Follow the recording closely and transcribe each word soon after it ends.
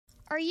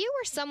Are you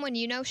or someone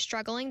you know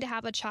struggling to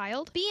have a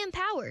child? Be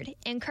empowered,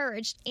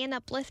 encouraged, and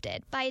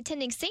uplifted by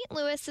attending St.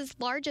 Louis's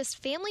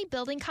largest family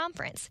building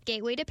conference,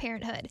 Gateway to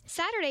Parenthood,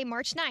 Saturday,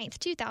 March 9th,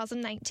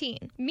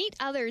 2019. Meet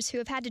others who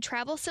have had to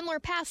travel similar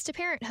paths to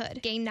parenthood.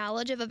 Gain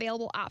knowledge of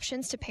available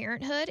options to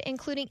parenthood,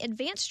 including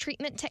advanced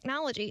treatment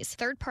technologies,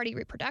 third-party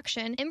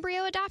reproduction,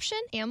 embryo adoption,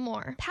 and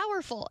more.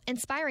 Powerful,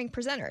 inspiring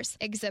presenters,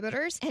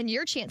 exhibitors, and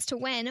your chance to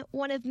win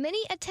one of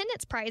many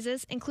attendance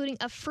prizes, including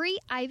a free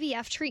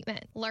IVF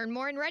treatment. Learn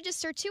more and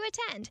register to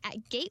attend at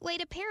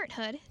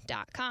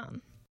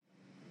gatewaytoparenthood.com.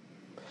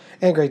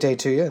 And great day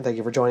to you, and thank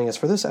you for joining us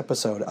for this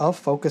episode of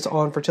Focus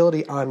on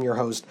Fertility. I'm your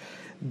host,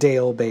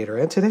 Dale Bader,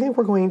 and today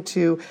we're going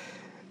to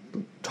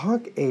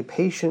talk a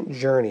patient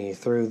journey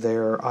through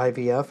their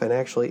IVF and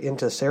actually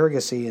into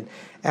surrogacy. And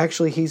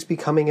actually, he's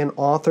becoming an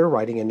author,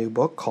 writing a new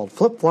book called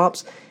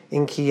Flip-Flops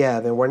in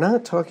Kiev. And we're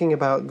not talking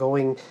about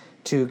going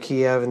to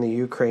Kiev in the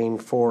Ukraine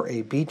for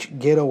a beach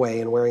getaway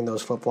and wearing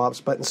those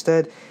flip-flops, but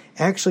instead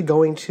actually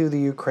going to the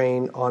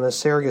Ukraine on a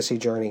surrogacy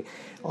journey.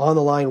 On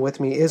the line with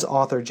me is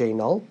author Jay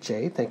Null.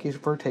 Jay, thank you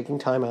for taking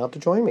time out to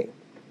join me.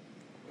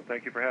 Well,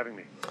 thank you for having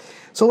me.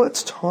 So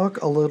let's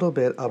talk a little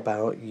bit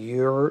about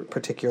your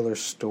particular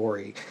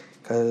story,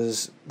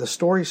 because the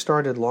story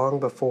started long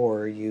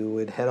before you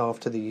would head off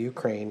to the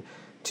Ukraine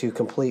to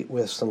complete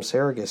with some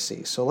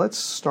surrogacy. So let's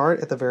start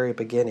at the very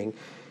beginning.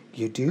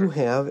 You do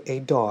have a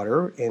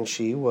daughter, and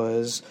she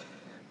was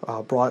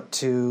brought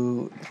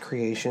to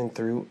creation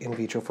through in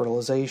vitro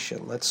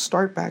fertilization. Let's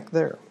start back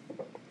there.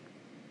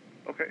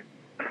 Okay.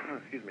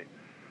 Excuse me.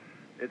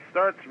 It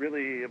starts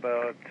really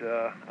about,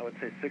 I would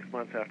say, 6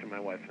 months after my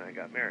wife and I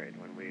got married,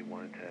 when we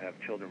wanted to have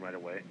children right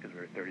away, because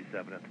we were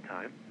 37 at the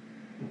time,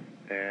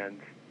 and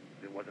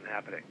it wasn't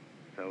happening.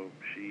 So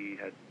she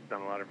had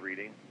done a lot of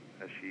reading,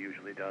 as she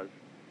usually does,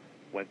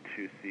 went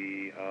to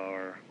see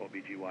our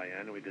OBGYN,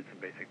 and we did some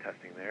basic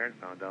testing there and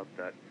found out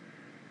that,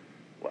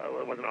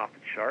 well, it wasn't off the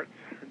charts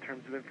in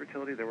terms of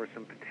infertility. There were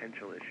some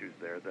potential issues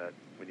there that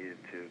we needed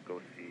to go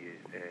see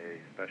a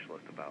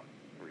specialist about,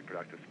 a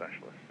reproductive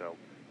specialist. So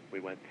we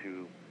went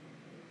to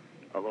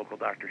a local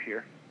doctor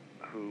here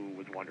who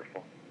was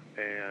wonderful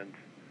and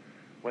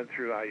went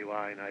through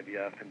IUI and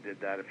IVF and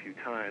did that a few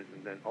times,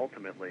 and then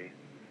ultimately,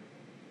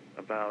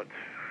 about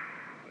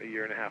a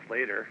year and a half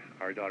later,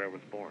 our daughter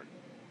was born.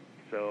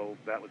 So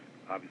that was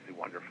obviously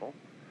wonderful.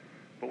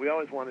 But we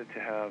always wanted to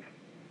have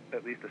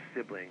at least a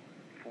sibling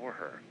for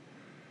her.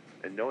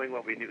 And knowing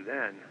what we knew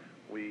then,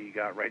 we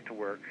got right to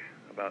work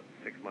about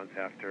 6 months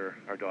after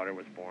our daughter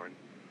was born,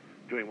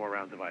 doing more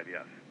rounds of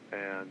IVF.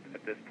 And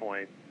at this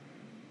point,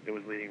 it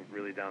was leading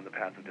really down the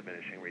path of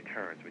diminishing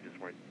returns. We just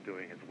weren't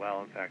doing as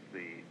well. In fact,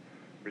 the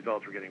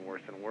results were getting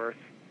worse and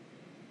worse.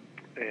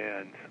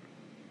 And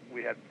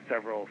we had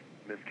several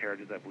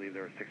miscarriages. I believe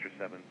there were 6 or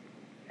 7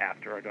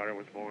 after our daughter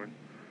was born.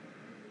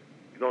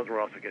 Those were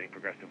also getting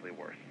progressively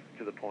worse,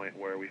 to the point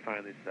where we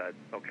finally said,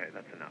 okay,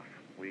 that's enough.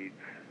 We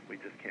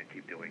just can't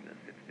keep doing this.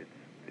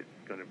 It's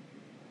going to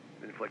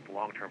inflict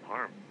long-term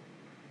harm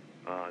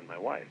on my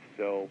wife.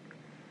 So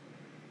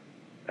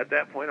at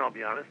that point, I'll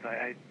be honest,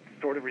 I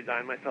sort of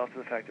resigned myself to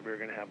the fact that we were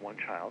going to have one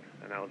child,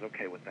 and I was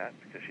okay with that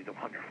because she's a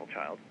wonderful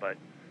child. But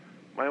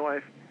my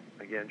wife,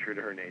 again, true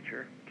to her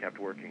nature, kept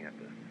working at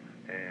this.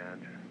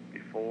 And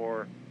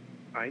before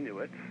I knew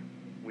it,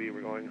 we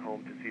were going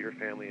home to see her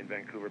family in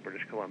Vancouver,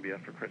 British Columbia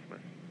for Christmas.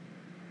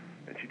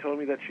 And she told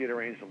me that she had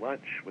arranged a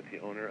lunch with the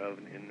owner of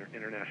an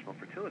international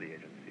fertility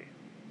agency.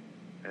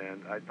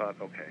 And I thought,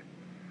 okay,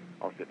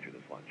 I'll sit through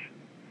this lunch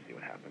and see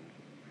what happens.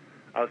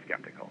 I was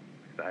skeptical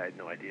because I had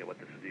no idea what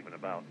this was even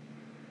about.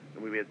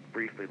 And we had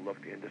briefly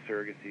looked into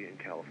surrogacy in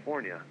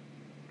California,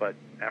 but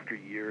after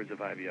years of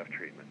IVF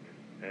treatment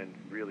and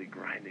really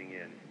grinding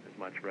in as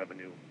much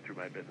revenue through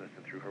my business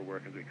and through her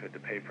work as we could to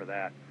pay for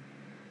that,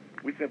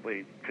 we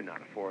simply could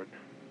not afford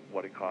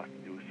what it cost to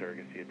do a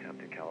surrogacy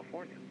attempt in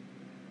California.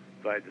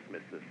 So I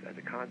dismissed this as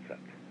a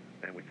concept.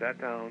 And we sat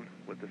down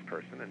with this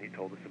person, and he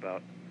told us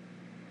about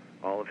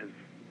all of his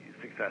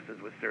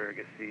successes with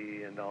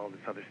surrogacy and all of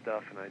this other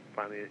stuff. And I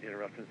finally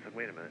interrupted and said,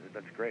 wait a minute,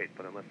 that's great,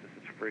 but unless this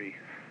is free,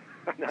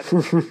 I'm not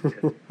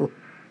interested.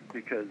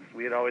 Because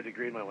we had always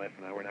agreed, my wife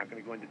and I, we're not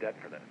going to go into debt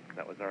for this.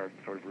 That was our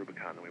sort of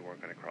Rubicon that we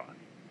weren't going to cross.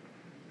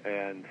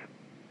 And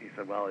he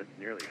said, well, it's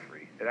nearly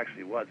free. It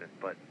actually wasn't,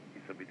 but he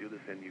said, we do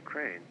this in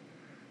Ukraine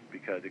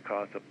because it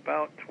costs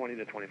about 20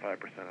 to 25%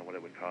 of what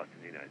it would cost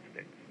in the United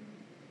States.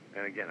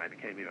 And again, I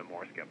became even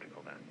more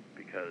skeptical then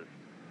because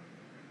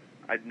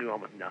I knew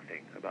almost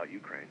nothing about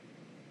Ukraine,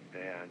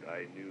 and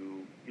I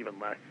knew even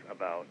less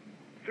about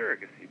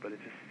surrogacy, but it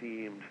just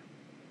seemed,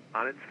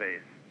 on its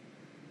face,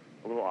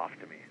 a little off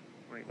to me.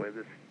 Like,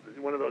 this is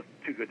one of those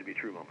too good to be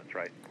true moments,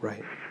 right?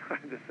 Right. I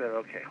just said,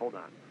 okay, hold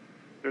on.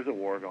 There's a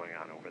war going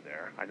on over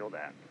there. I know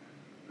that.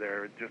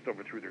 They just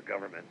overthrew their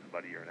government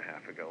about a year and a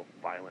half ago,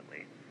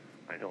 violently.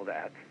 I know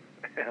that.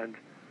 And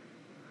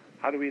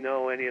how do we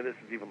know any of this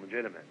is even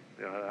legitimate?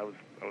 You know,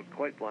 I was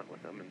quite blunt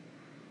with him,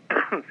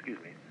 and excuse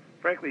me.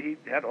 Frankly, he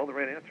had all the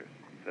right answers.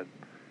 He said,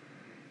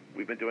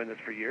 we've been doing this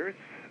for years.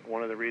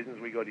 one of the reasons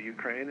we go to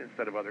Ukraine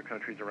instead of other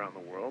countries around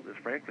the world is,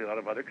 frankly, a lot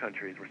of other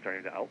countries were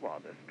starting to outlaw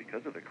this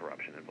because of the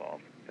corruption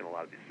involved in a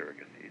lot of these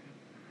surrogacies.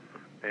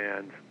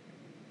 And,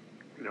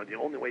 the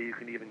only way you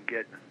can even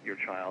get your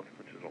child,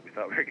 which is what we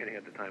thought we were getting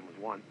at the time was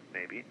one,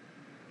 maybe,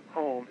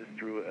 home is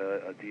through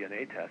a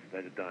DNA test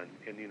that is done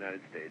in the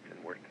United States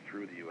and worked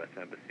through the U.S.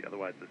 Embassy.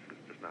 Otherwise, this is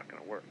just not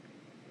going to work.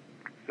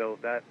 So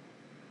that,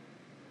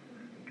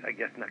 I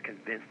guess, not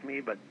convinced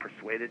me, but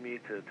persuaded me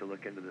to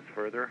look into this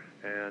further.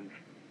 And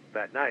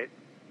that night,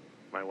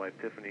 my wife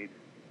Tiffany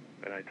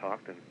and I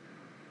talked, and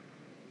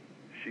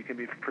she can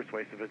be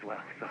persuasive as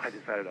well. So I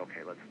decided,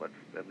 okay, let's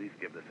at least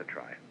give this a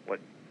try.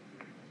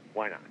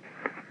 Why not?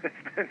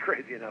 It's been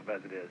crazy enough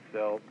as it is.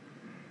 So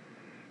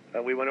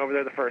we went over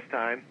there the first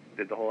time,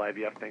 did the whole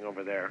IVF thing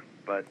over there,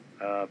 but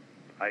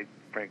I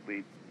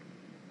frankly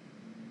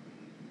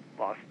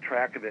lost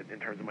track of it in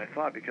terms of my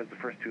thought because the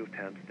first two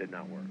attempts did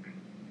not work.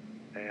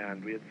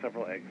 And we had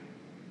several eggs,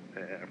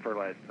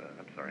 fertilized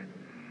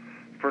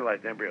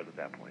embryos at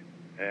that point.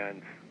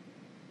 And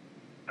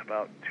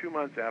about 2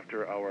 months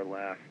after our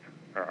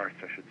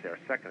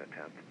second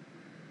attempt,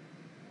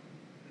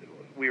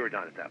 we were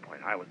done at that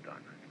point. I was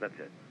done. That's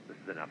it. This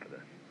is enough of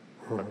this.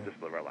 Let's just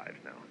live our lives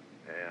now.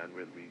 And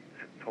we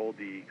told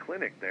the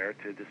clinic there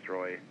to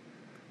destroy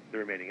the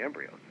remaining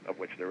embryos, of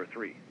which there were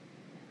 3.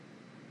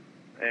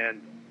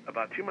 And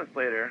about 2 months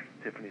later,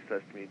 Tiffany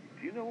says to me,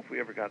 do you know if we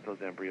ever got those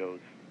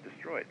embryos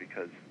destroyed?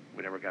 Because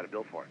we never got a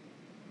bill for it.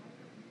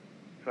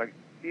 So I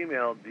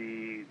emailed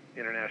the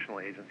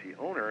international agency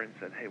owner and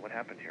said, hey, what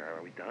happened here?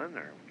 Are we done?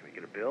 Or can we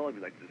get a bill? I'd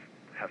like to just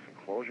have some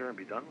closure and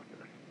be done with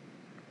this.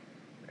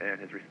 And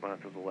his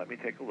response was, well, let me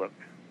take a look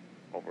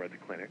over at the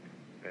clinic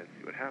and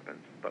see what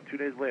happens. About 2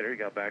 days later, he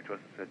got back to us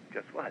and said,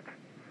 guess what?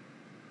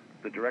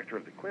 The director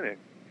of the clinic,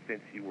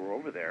 since you were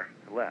over there,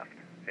 left.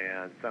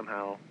 And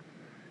somehow,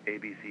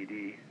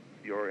 ABCD,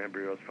 your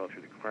embryos fell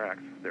through the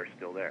cracks. They're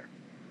still there.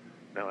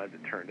 Now, as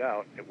it turned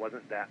out, it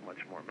wasn't that much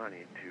more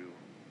money to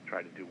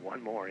try to do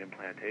one more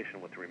implantation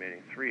with the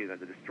remaining 3 than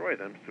to destroy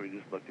them. So we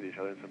just looked at each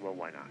other and said, well,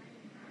 why not?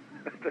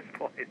 At this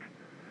point,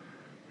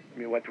 I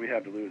mean, what do we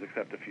have to lose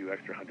except a few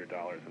extra $100?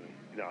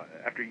 And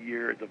after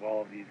years of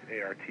all of these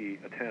ART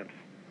attempts,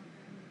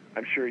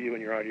 I'm sure you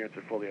and your audience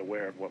are fully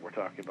aware of what we're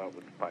talking about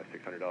with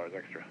 $500-600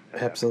 extra.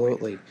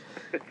 Absolutely,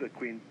 it's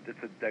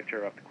a deck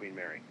chair off the Queen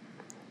Mary.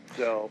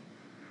 So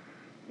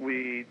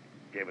we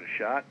gave it a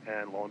shot,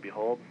 and lo and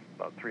behold,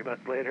 about 3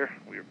 months later,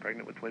 we were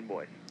pregnant with twin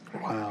boys.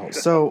 Wow.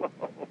 So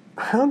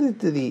how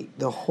did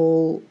the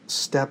whole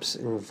steps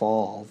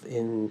involve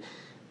in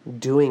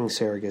doing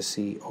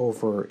surrogacy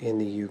over in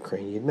the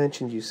Ukraine? You'd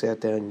mentioned you sat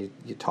down,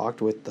 you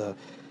talked with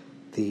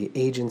the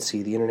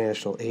agency, the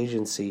international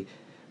agency,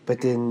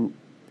 but then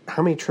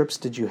how many trips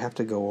did you have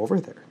to go over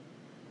there?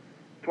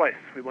 Twice.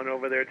 We went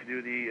over there to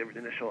do the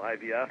initial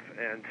IVF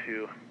and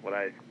to what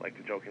I like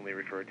to jokingly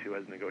refer to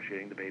as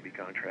negotiating the baby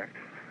contract.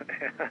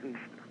 And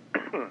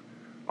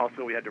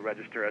also we had to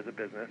register as a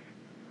business.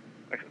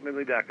 Let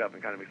me back up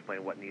and kind of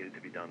explain what needed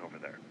to be done over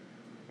there.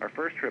 Our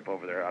first trip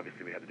over there,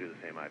 obviously we had to do the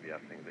same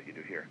IVF things that you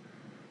do here.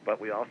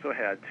 But we also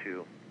had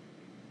to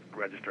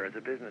register as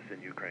a business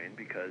in Ukraine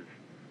because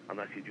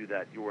unless you do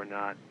that, you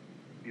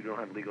don't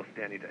have legal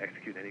standing to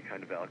execute any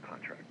kind of valid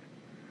contract.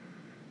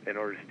 In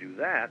order to do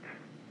that,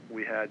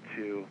 we had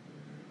to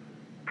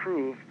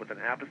prove with an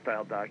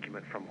apostille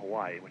document from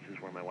Hawaii, which is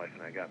where my wife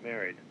and I got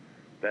married,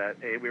 that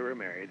A, we were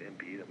married, and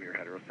B, that we were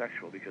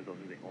heterosexual, because those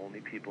are the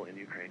only people in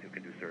Ukraine who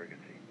can do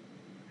surrogacy.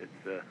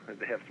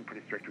 They have some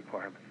pretty strict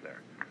requirements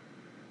there.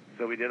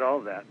 So we did all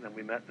of that, and then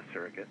we met the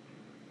surrogate,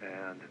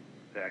 and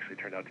it actually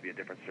turned out to be a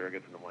different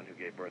surrogate than the one who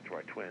gave birth to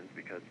our twins,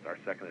 because our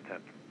second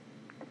attempt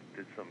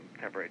did some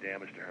temporary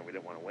damage to her, and we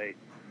didn't want to wait.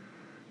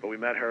 But we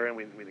met her, and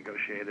we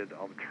negotiated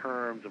all the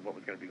terms of what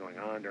was going to be going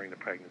on during the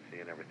pregnancy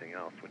and everything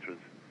else, which was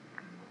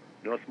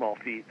no small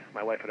feat.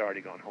 My wife had already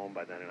gone home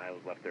by then, and I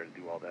was left there to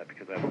do all that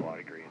because I have a law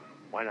degree.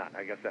 Why not?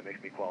 I guess that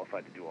makes me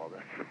qualified to do all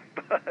this.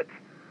 But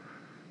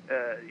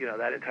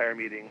that entire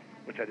meeting,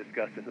 which I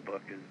discussed in the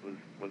book,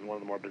 was one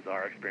of the more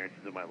bizarre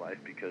experiences of my life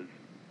because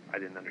I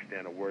didn't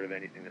understand a word of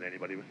anything that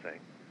anybody was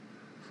saying.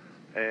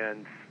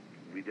 And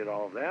we did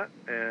all of that,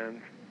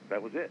 and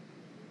that was it.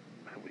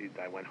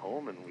 I went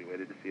home, and we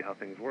waited to see how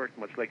things worked,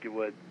 much like you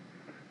would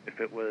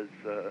if it was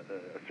a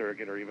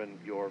surrogate or even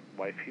your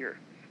wife here.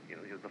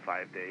 Here's the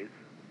 5 days,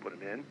 put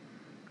them in,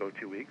 go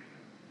 2 weeks,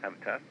 have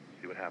a test,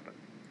 see what happens.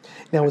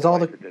 Now, was all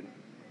the...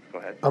 Go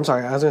ahead. I'm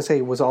sorry, I was going to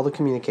say, was all the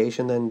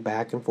communication then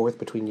back and forth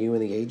between you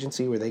and the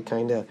agency? Were they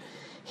kind of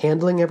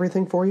handling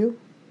everything for you?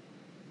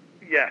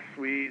 Yes,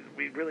 we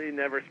really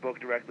never spoke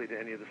directly to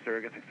any of the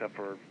surrogates except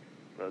for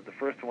the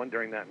first one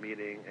during that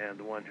meeting and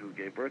the one who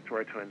gave birth to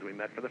our twins. We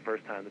met for the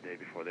first time the day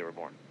before they were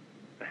born.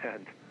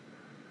 And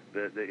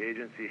the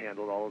agency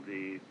handled all of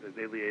the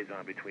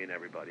liaison between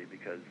everybody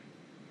because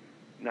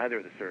neither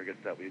of the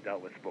surrogates that we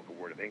dealt with spoke a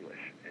word of English.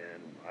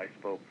 And I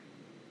spoke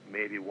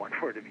maybe one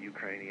word of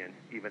Ukrainian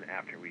even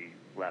after we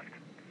left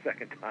the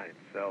second time.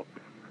 So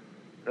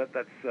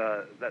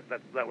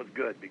That was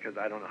good, because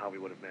I don't know how we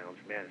would have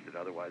managed it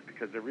otherwise,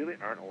 because there really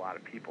aren't a lot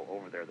of people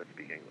over there that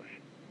speak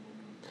English,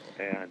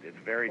 and it's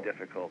very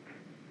difficult.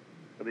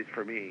 At least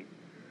for me,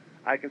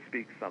 I can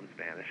speak some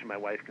Spanish, and my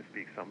wife can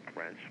speak some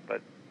French,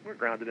 but we're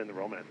grounded in the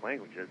Romance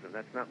languages, and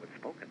that's not what's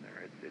spoken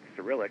there. It's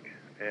Cyrillic,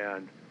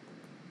 and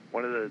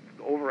one of the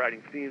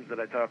overriding themes that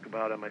I talk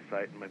about on my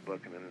site and my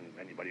book, and then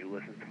anybody who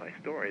listens to my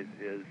stories,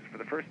 is for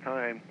the first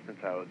time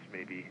since I was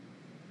maybe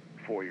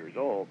 4 years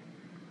old,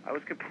 I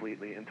was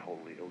completely and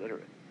totally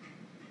illiterate.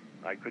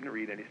 I couldn't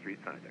read any street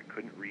signs. I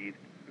couldn't read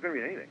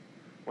anything.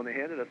 When they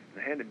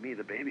handed me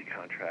the baby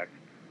contract,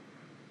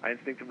 I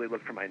instinctively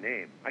looked for my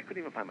name. I couldn't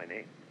even find my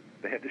name.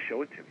 They had to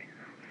show it to me.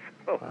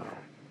 So wow.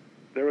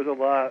 There was a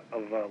lot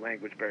of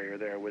language barrier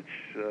there, which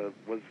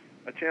was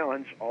a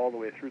challenge all the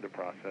way through the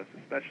process,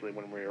 especially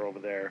when we were over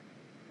there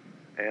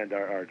and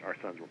our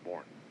sons were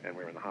born and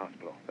we were in the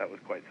hospital. That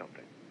was quite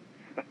something.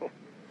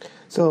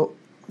 So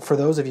for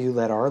those of you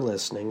that are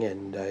listening,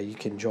 and you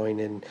can join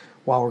in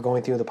while we're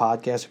going through the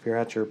podcast if you're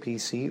at your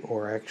PC,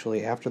 or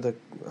actually after the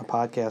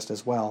podcast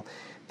as well,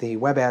 the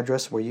web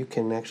address where you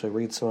can actually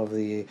read some of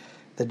the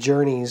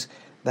journeys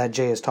that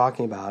Jay is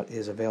talking about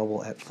is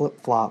available at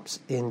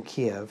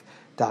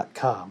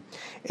flipflopsinkiev.com.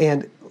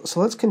 And so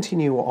let's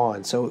continue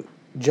on. So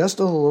just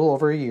a little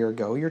over a year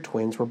ago, your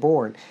twins were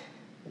born.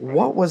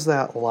 What was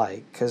that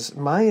like? Because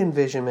my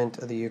envisionment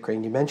of the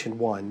Ukraine, you mentioned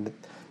one,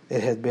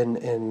 it had been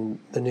in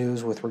the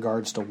news with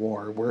regards to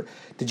war.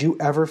 Did you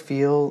ever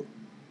feel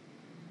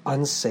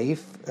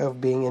unsafe of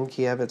being in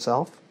Kiev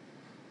itself?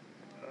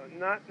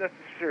 Not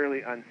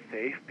necessarily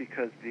unsafe,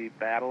 because the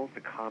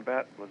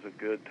combat was a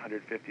good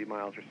 150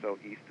 miles or so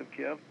east of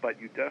Kiev, but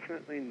you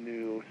definitely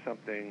knew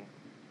something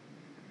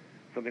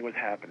was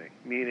happening.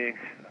 Meaning,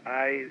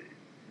 I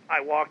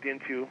walked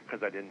into,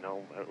 because I didn't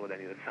know what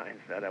any of the signs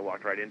said, I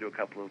walked right into a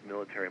couple of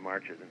military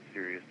marches and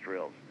serious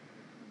drills.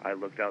 I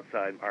looked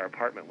outside our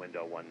apartment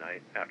window one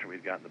night after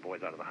we'd gotten the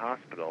boys out of the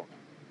hospital,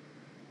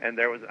 and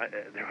there was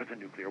a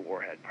nuclear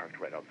warhead parked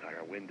right outside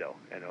our window,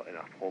 and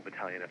a whole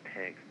battalion of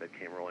tanks that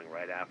came rolling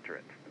right after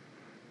it.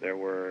 There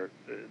were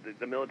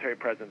the military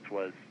presence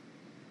was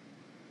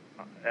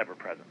ever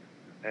present,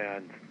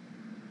 and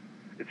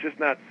it's just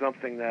not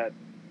something that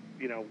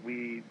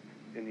we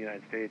in the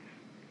United States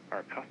are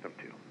accustomed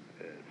to.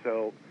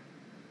 So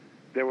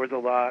there was a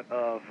lot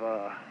of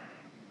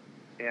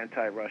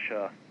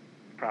anti-Russia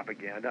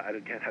propaganda.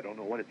 Again, I don't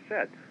know what it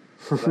said,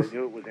 but I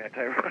knew it was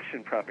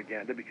anti-Russian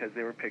propaganda because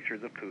there were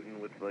pictures of Putin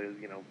with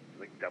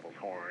like devil's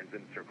horns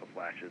and circle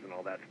slashes and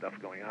all that stuff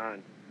going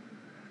on.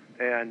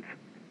 And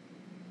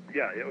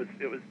yeah, it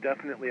was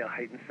definitely a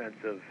heightened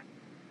sense of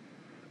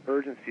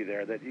urgency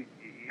there that you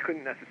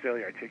couldn't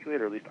necessarily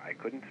articulate, or at least I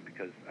couldn't,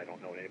 because I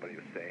don't know what anybody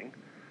was saying.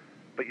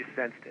 But you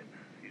sensed it.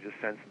 You just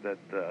sensed that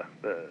the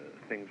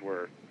things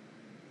were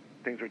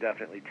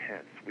definitely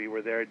tense. We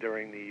were there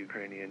during the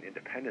Ukrainian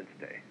Independence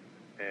Day,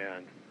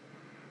 and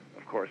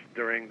of course,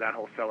 during that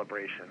whole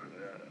celebration,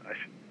 I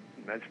should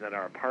mention that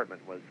our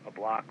apartment was a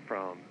block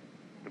from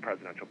the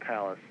presidential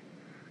palace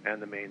and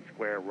the main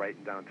square right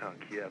in downtown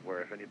Kiev,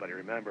 where, if anybody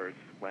remembers,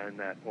 when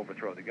that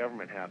overthrow of the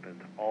government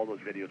happened, all those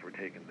videos were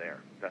taken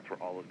there. That's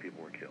where all those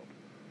people were killed.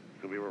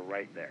 So we were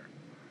right there.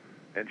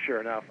 And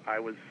sure enough, I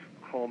was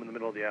home in the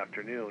middle of the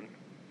afternoon.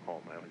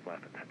 Home, I always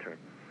laugh at that term,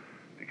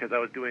 because I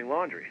was doing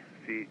laundry.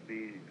 See,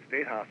 the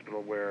state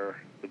hospital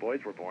where the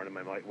boys were born and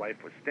my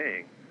wife was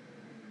staying,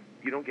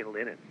 you don't get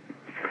linen.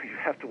 So you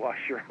have to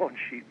wash your own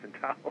sheets and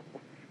towels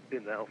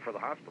for the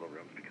hospital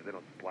rooms, because they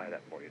don't supply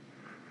that for you.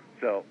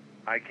 So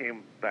I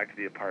came back to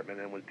the apartment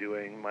and was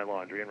doing my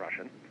laundry in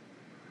Russian,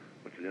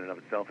 which in and of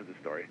itself is a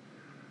story,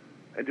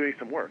 and doing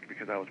some work,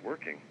 because I was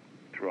working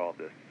through all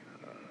this,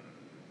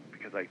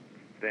 because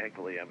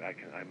thankfully I'm an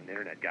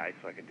internet guy,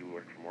 so I can do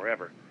work from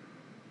wherever.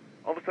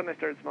 All of a sudden I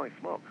started smelling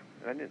smoke,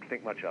 and I didn't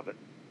think much of it.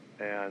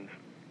 And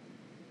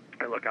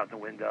I look out the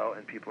window,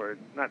 and people are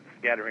not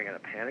scattering in a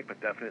panic,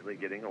 but definitely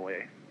getting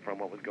away from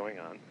what was going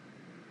on.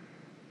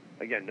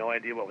 Again, no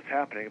idea what was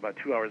happening. About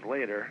 2 hours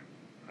later,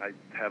 I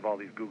have all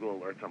these Google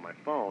alerts on my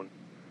phone.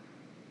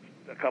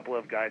 A couple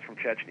of guys from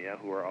Chechnya,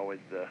 who are always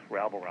the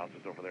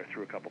rabble-rousers over there,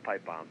 threw a couple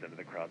pipe bombs into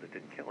the crowd that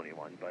didn't kill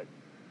anyone, but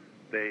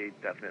they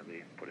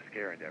definitely put a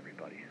scare into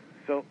everybody.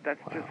 So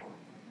that's just,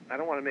 I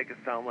don't want to make it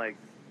sound like,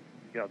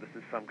 this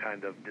is some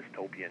kind of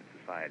dystopian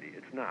society.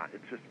 It's not.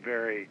 It's just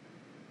very,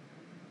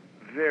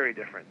 very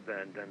different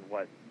than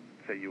what,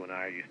 say, you and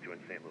I are used to in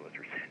St. Louis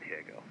or San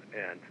Diego.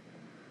 And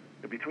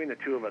between the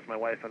two of us, my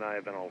wife and I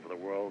have been all over the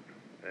world,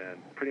 and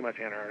pretty much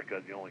Antarctica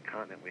is the only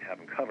continent we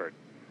haven't covered.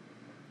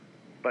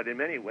 But in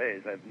many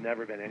ways, I've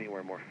never been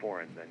anywhere more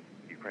foreign than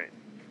Ukraine.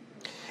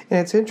 And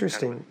it's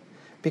interesting,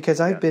 because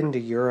I've been to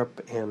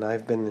Europe, and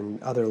I've been in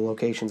other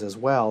locations as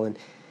well, and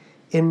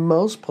in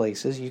most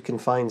places you can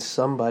find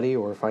somebody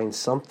or find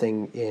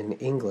something in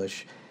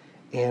English.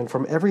 And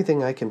from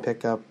everything I can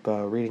pick up,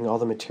 reading all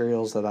the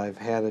materials that I've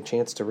had a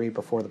chance to read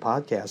before the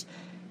podcast,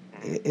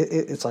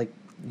 it's like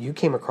you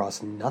came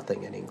across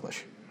nothing in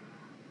English.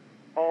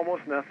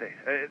 Almost nothing.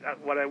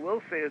 What I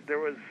will say is there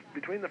was,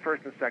 between the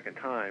first and second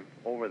time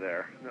over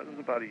there, that was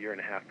about a year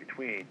and a half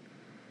between,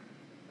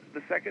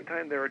 the second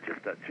time there were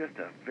just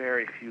a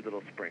very few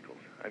little sprinkles.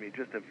 I mean,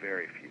 just a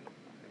very few.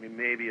 I mean,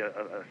 maybe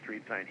a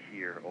street sign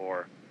here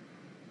or,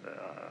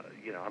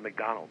 a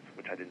McDonald's,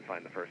 which I didn't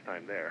find the first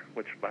time there,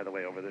 which, by the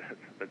way, over there,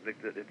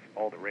 it's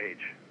all the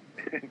rage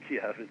in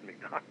Kiev is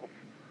McDonald's.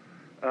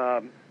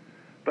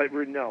 But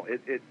no,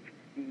 it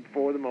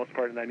for the most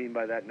part, and I mean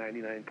by that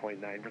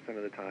 99.9%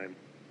 of the time,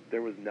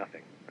 there was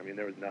nothing. I mean,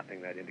 there was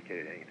nothing that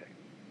indicated anything.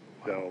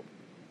 Wow.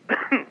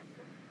 So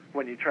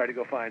when you try to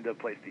go find a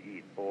place to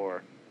eat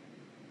or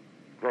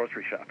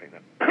grocery shopping,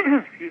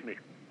 excuse me,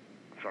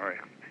 sorry,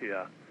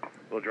 yeah, a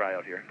little dry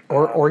out here.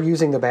 Or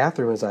using the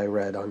bathroom, as I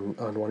read on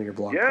one of your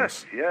blog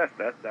posts. Yes,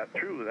 that's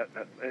true.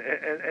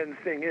 And the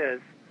thing is,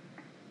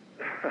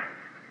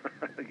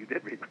 you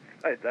did read my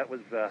site. That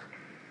was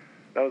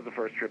the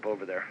first trip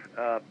over there.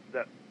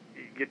 That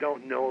you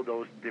don't know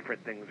those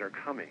different things are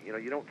coming.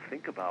 You don't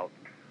think about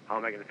how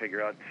am I going to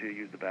figure out to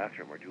use the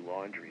bathroom or do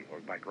laundry or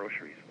buy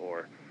groceries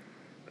or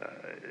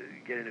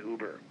get an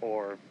Uber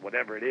or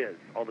whatever it is.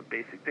 All the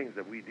basic things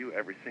that we do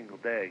every single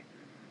day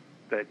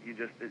that you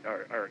just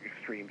are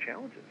extreme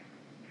challenges.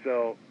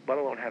 So, let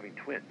alone having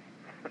twins.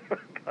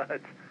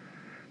 But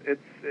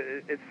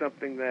it's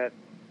something that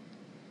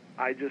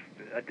I just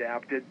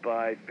adapted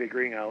by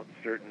figuring out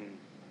certain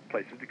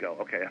places to go.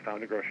 Okay, I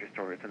found a grocery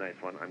store. It's a nice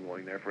one. I'm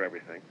going there for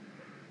everything.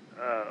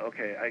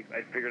 Okay,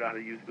 I figured out how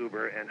to use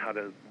Uber and how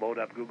to load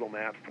up Google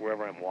Maps to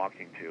wherever I'm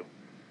walking to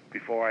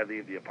before I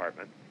leave the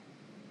apartment,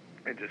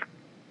 and just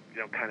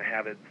kind of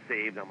have it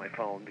saved on my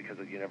phone because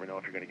you never know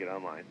if you're going to get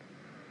online.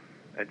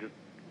 And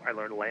I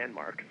learned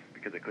landmarks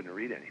because I couldn't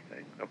read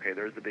anything. Okay,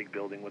 there's the big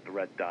building with the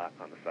red dot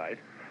on the side,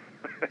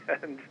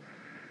 and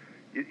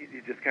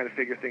you just kind of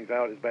figure things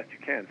out as best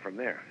you can from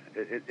there.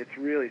 It's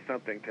really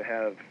something to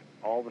have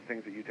all the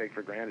things that you take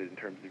for granted in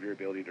terms of your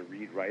ability to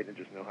read, write, and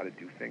just know how to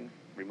do things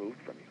removed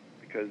from you.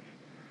 Because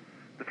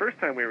the first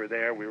time we were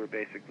there, we were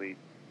basically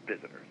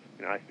visitors.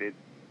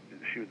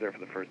 She was there for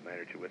the first night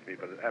or two with me,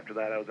 but after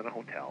that I was in a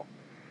hotel.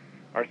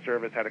 Our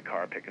service had a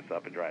car pick us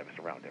up and drive us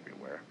around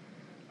everywhere.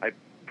 I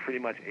pretty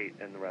much ate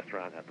in the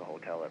restaurant at the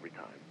hotel every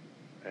time,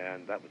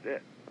 and that was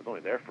it. I was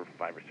only there for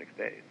 5 or 6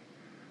 days.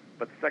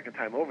 But the second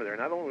time over there,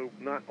 not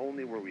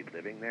only were we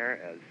living there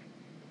as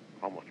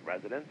almost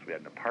residents, we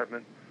had an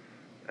apartment,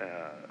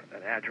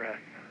 an address,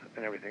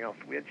 and everything else.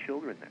 We had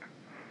children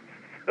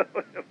there.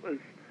 So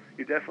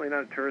you're definitely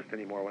not a tourist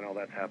anymore when all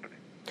that's happening.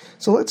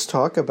 So let's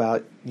talk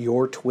about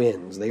your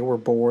twins. They were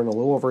born a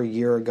little over a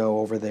year ago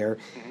over there,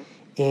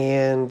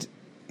 and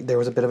there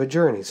was a bit of a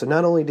journey. So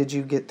not only did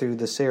you get through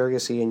the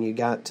surrogacy and you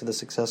got to the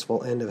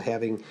successful end of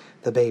having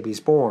the babies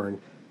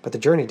born, but the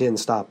journey didn't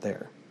stop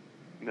there.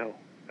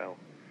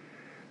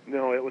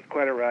 No, it was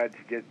quite a ride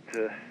to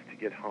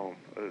get home.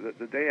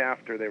 The day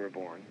after they were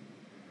born,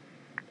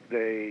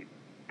 they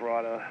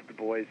brought the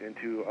boys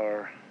into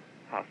our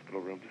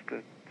hospital room just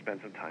to spend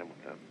some time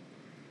with them.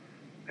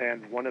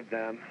 And one of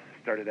them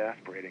started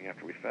aspirating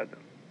after we fed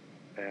them.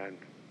 And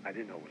I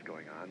didn't know what was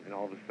going on. And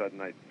all of a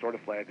sudden, I sort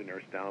of flagged the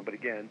nurse down. But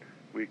again,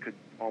 we could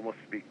almost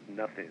speak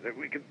nothing.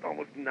 We could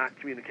almost not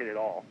communicate at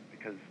all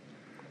because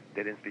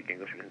they didn't speak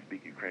English. We didn't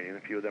speak Ukrainian. A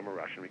few of them were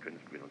Russian. We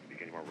don't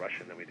speak any more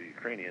Russian than we do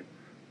Ukrainian.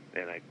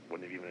 And I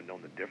wouldn't have even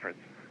known the difference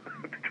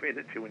between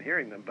the two in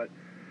hearing them. But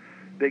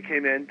they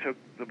came in, took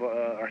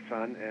our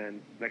son, and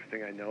next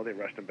thing I know, they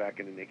rushed him back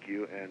into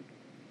NICU, and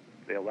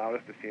they allowed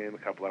us to see him a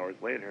couple hours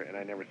later, and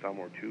I never saw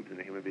more tubes than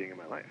a human being in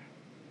my life.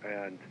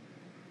 And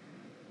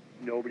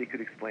nobody could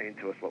explain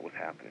to us what was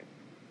happening.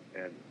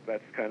 And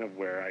that's kind of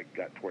where I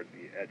got towards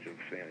the edge of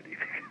sanity,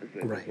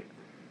 because Right.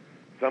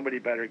 Somebody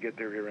better get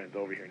their rear ends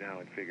over here now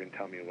and figure and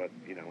tell me what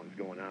is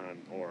going on,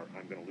 or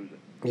I'm going to lose it.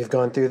 You've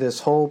gone through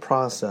this whole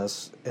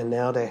process, and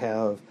now to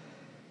have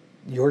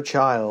your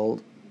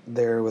child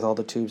there with all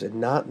the tubes and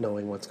not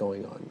knowing what's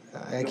going on.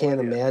 I can't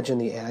imagine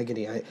the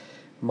agony.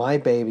 My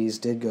babies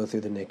did go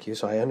through the NICU,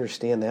 so I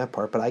understand that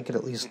part, but I could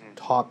at least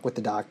talk with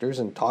the doctors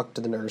and talk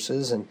to the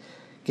nurses and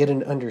get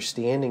an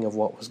understanding of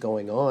what was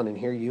going on. And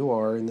here you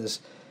are in this,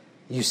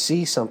 you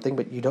see something,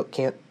 but you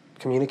can't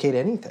communicate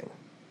anything.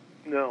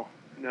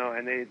 No,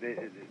 and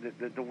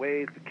the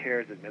way the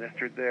care is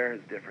administered there is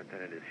different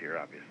than it is here,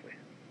 obviously.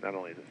 Not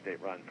only is it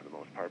state-run for the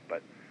most part,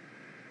 but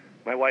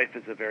my wife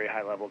is a very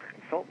high-level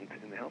consultant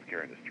in the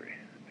healthcare industry,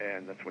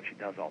 and that's what she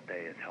does all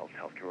day is help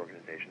healthcare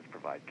organizations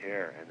provide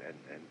care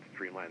and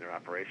streamline their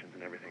operations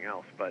and everything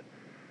else. But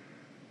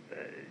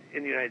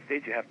in the United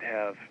States, you have to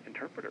have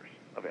interpreters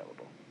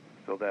available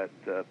so that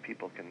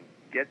people can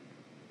get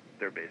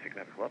their basic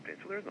medical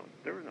updates. So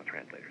there were no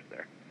translators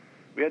there.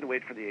 We had to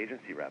wait for the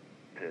agency rep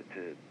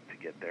to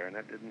get there, and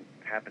that didn't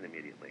happen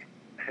immediately.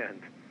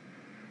 And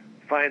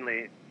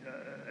finally,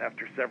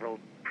 after several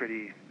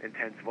pretty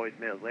intense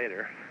voicemails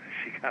later,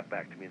 she got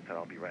back to me and said,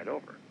 "I'll be right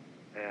over."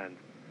 And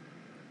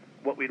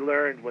what we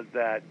learned was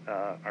that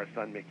our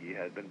son Mickey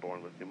had been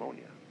born with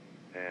pneumonia,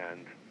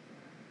 and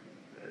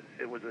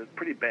it was a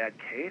pretty bad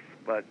case,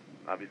 but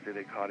obviously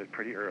they caught it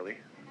pretty early,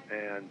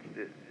 and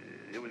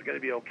it was going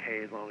to be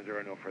okay as long as there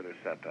were no further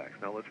setbacks.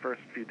 Now, those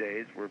first few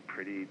days were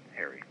pretty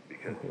hairy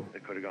because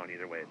it could have gone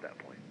either way at that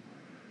point.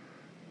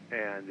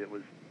 And it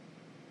was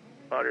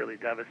utterly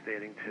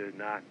devastating to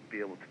not be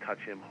able to touch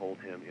him, hold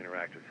him,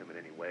 interact with him in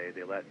any way.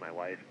 They let my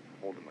wife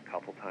hold him a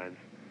couple times.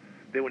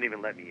 They wouldn't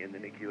even let me in the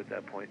NICU at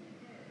that point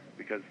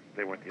because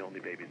they weren't the only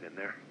babies in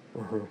there.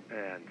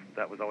 And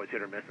that was always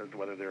hit or miss as to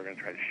whether they were going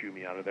to try to shoo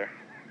me out of there.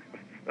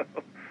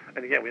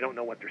 And again, we don't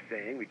know what they're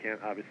saying. We can't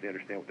obviously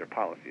understand what their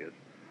policy is.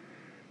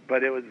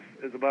 But it was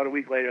about a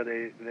week later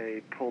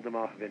they pulled him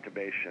off of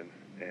intubation,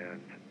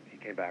 and he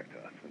came back to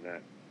us. And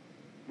that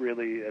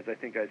really, as I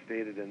think I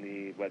stated in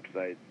the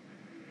website,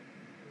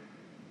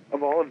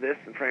 of all of this,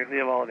 and frankly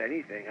of all of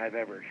anything I've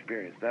ever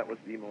experienced, that was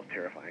the most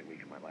terrifying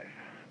week of my life.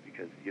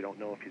 Because you don't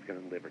know if he's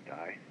going to live or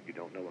die. You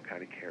don't know what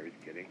kind of care he's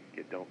getting.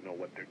 You don't know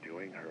what they're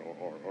doing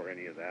or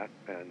any of that.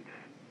 And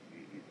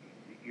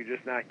you're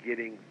just not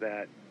getting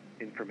that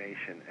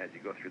information as you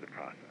go through the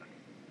process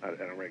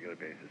on a regular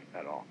basis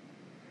at all.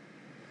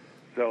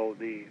 So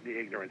the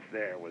ignorance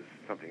there was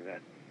something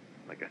that,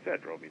 like I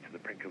said, drove me to the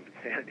brink of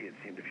insanity, it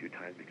seemed, a few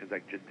times, because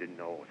I just didn't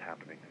know what was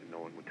happening, and no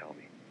one would tell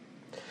me.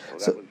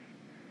 So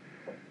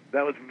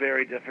that was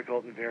very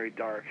difficult and very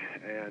dark,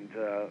 and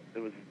it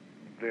was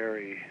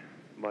very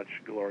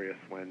much glorious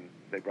when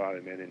they brought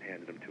him in and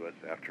handed him to us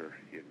after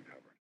he had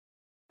recovered.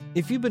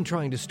 If you've been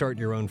trying to start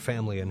your own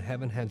family and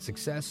haven't had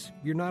success,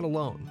 you're not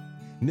alone.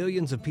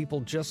 Millions of people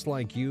just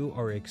like you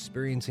are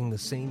experiencing the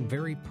same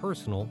very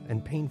personal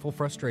and painful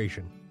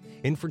frustration.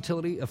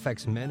 Infertility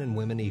affects men and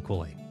women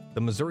equally. The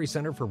Missouri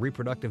Center for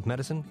Reproductive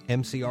Medicine,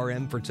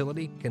 MCRM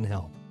Fertility, can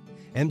help.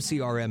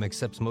 MCRM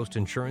accepts most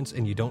insurance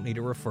and you don't need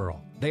a referral.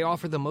 They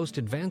offer the most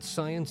advanced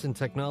science and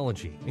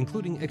technology,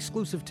 including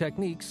exclusive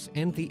techniques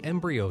and the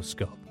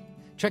EmbryoScope.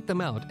 Check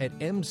them out at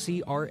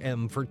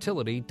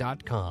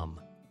mcrmfertility.com.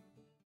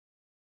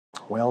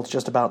 Well, it's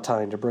just about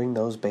time to bring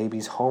those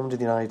babies home to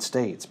the United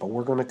States, but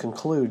we're going to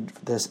conclude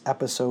this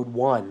episode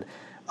 1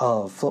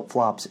 of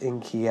Flip-Flops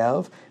in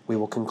Kiev. We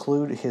will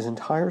conclude his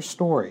entire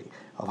story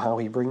of how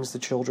he brings the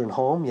children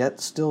home, yet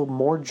still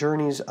more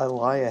journeys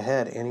lie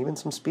ahead and even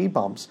some speed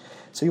bumps.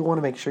 So you want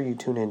to make sure you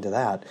tune into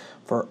that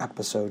for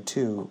episode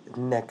 2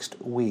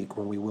 next week,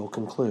 when we will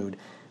conclude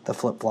the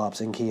Flip-Flops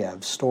in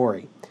Kiev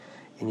story.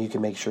 And you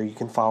can make sure you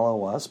can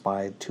follow us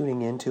by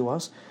tuning in to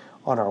us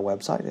on our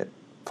website at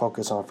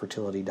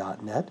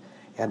focusonfertility.net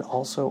and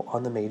also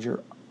on the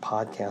major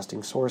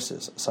podcasting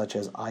sources such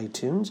as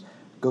iTunes,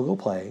 Google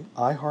Play,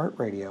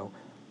 iHeartRadio,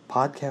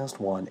 Podcast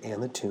One,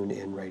 and the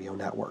TuneIn Radio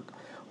Network.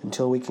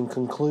 Until we can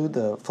conclude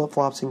the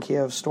Flip-Flops in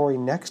Kiev story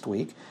next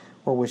week,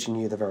 we're wishing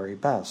you the very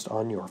best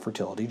on your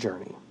fertility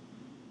journey.